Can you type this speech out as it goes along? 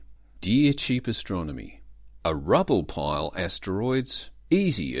Dear Cheap Astronomy, are Rubble pile asteroids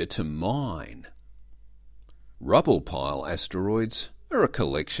easier to mine? Rubble pile asteroids are a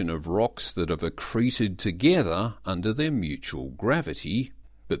collection of rocks that have accreted together under their mutual gravity,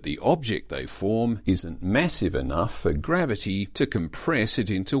 but the object they form isn't massive enough for gravity to compress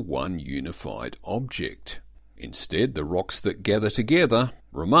it into one unified object. Instead, the rocks that gather together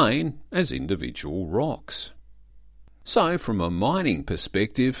remain as individual rocks. So, from a mining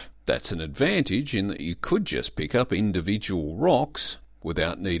perspective, that's an advantage in that you could just pick up individual rocks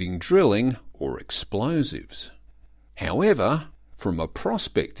without needing drilling or explosives. However, from a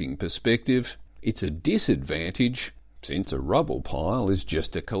prospecting perspective, it's a disadvantage since a rubble pile is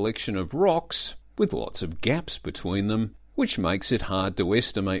just a collection of rocks with lots of gaps between them, which makes it hard to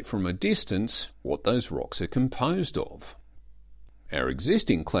estimate from a distance what those rocks are composed of. Our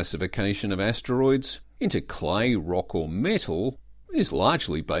existing classification of asteroids into clay, rock or metal is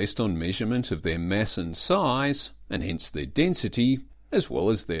largely based on measurement of their mass and size, and hence their density, as well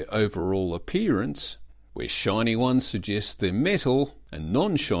as their overall appearance, where shiny ones suggest they're metal and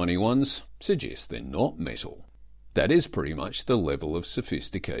non-shiny ones suggest they're not metal. That is pretty much the level of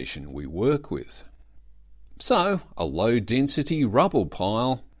sophistication we work with. So, a low-density rubble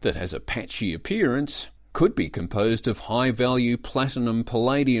pile that has a patchy appearance could be composed of high-value platinum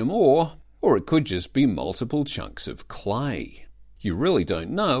palladium ore, or it could just be multiple chunks of clay. You really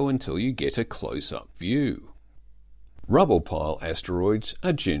don't know until you get a close-up view. Rubble pile asteroids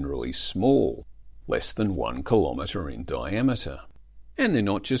are generally small, less than 1 kilometre in diameter, and they're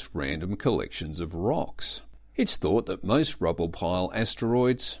not just random collections of rocks. It's thought that most rubble pile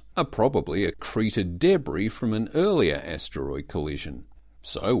asteroids are probably accreted debris from an earlier asteroid collision.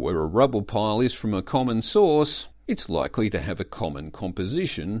 So where a rubble pile is from a common source, it's likely to have a common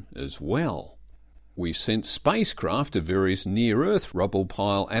composition as well. We've sent spacecraft to various near-Earth rubble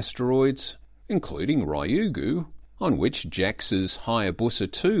pile asteroids, including Ryugu, on which JAXA's Hayabusa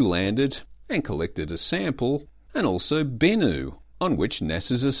 2 landed and collected a sample, and also Bennu, on which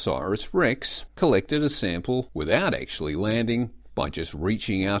NASA's OSIRIS-REx collected a sample without actually landing by just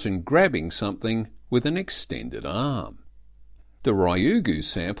reaching out and grabbing something with an extended arm. The Ryugu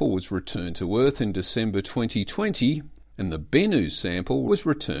sample was returned to Earth in December 2020, and the Bennu sample was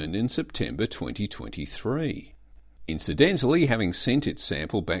returned in September 2023. Incidentally, having sent its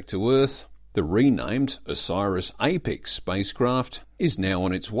sample back to Earth, the renamed OSIRIS-APEX spacecraft is now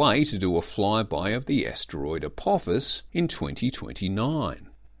on its way to do a flyby of the asteroid Apophis in 2029.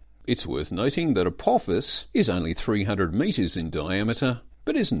 It's worth noting that Apophis is only 300 metres in diameter,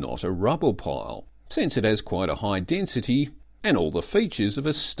 but is not a rubble pile, since it has quite a high density and all the features of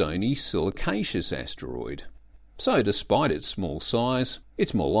a stony silicaceous asteroid. So despite its small size,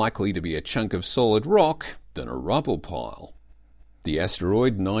 it's more likely to be a chunk of solid rock than a rubble pile. The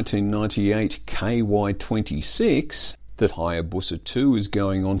asteroid 1998 KY26 that Hayabusa 2 is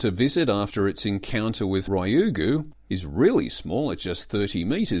going on to visit after its encounter with Ryugu is really small at just 30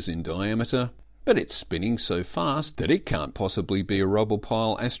 metres in diameter, but it's spinning so fast that it can't possibly be a rubble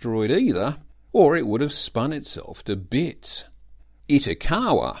pile asteroid either, or it would have spun itself to bits.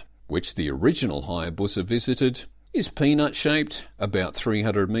 Itokawa, which the original Hayabusa visited, is peanut-shaped, about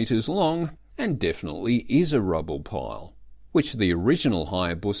 300 metres long, and definitely is a rubble pile, which the original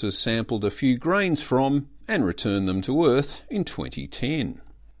Hayabusa sampled a few grains from and returned them to Earth in 2010.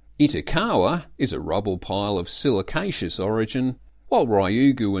 Itokawa is a rubble pile of silicaceous origin, while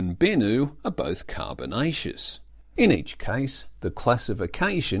Ryugu and Bennu are both carbonaceous. In each case, the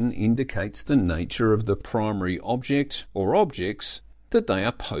classification indicates the nature of the primary object or objects that they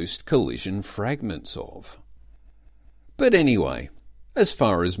are post-collision fragments of. But anyway, as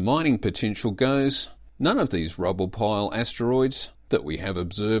far as mining potential goes, none of these rubble pile asteroids that we have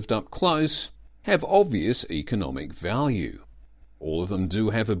observed up close have obvious economic value. All of them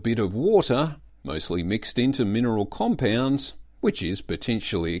do have a bit of water, mostly mixed into mineral compounds, which is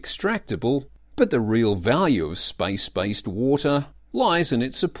potentially extractable, but the real value of space-based water lies in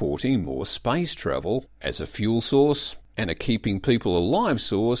it supporting more space travel as a fuel source and a keeping people alive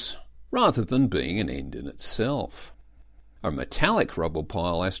source, rather than being an end in itself. A metallic rubble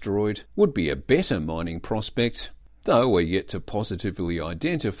pile asteroid would be a better mining prospect, though we're yet to positively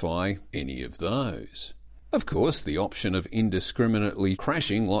identify any of those. Of course, the option of indiscriminately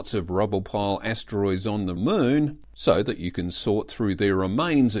crashing lots of rubble pile asteroids on the Moon so that you can sort through their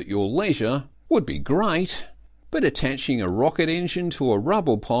remains at your leisure would be great, but attaching a rocket engine to a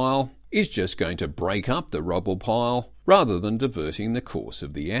rubble pile is just going to break up the rubble pile rather than diverting the course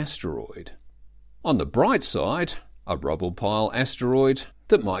of the asteroid. On the bright side, a rubble pile asteroid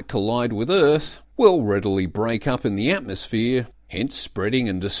that might collide with Earth will readily break up in the atmosphere, hence spreading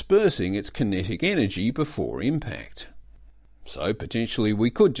and dispersing its kinetic energy before impact. So potentially we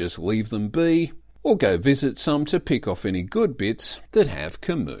could just leave them be, or go visit some to pick off any good bits that have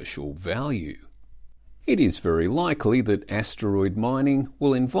commercial value. It is very likely that asteroid mining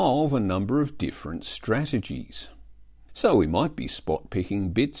will involve a number of different strategies. So we might be spot picking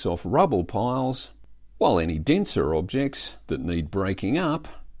bits off rubble piles, while any denser objects that need breaking up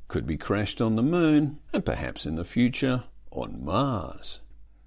could be crashed on the Moon and perhaps in the future on Mars.